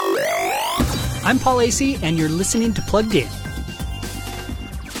I'm Paul Asay, and you're listening to Plugged In.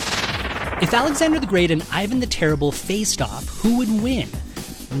 If Alexander the Great and Ivan the Terrible faced off, who would win?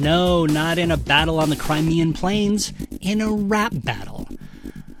 No, not in a battle on the Crimean Plains, in a rap battle.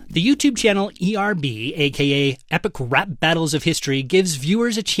 The YouTube channel ERB, aka Epic Rap Battles of History, gives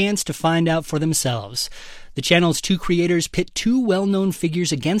viewers a chance to find out for themselves. The channel's two creators pit two well-known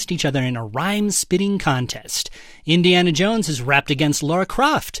figures against each other in a rhyme-spitting contest. Indiana Jones has rapped against Lara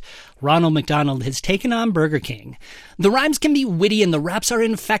Croft. Ronald McDonald has taken on Burger King. The rhymes can be witty and the raps are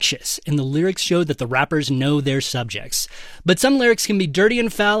infectious, and the lyrics show that the rappers know their subjects. But some lyrics can be dirty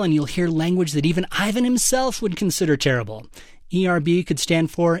and foul, and you'll hear language that even Ivan himself would consider terrible. ERB could stand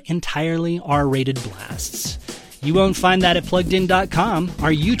for Entirely R-Rated Blasts. You won't find that at PluggedIn.com.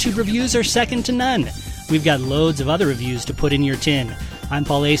 Our YouTube reviews are second to none. We've got loads of other reviews to put in your tin. I'm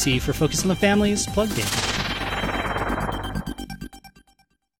Paul Asay for Focus on the Family's Plugged In.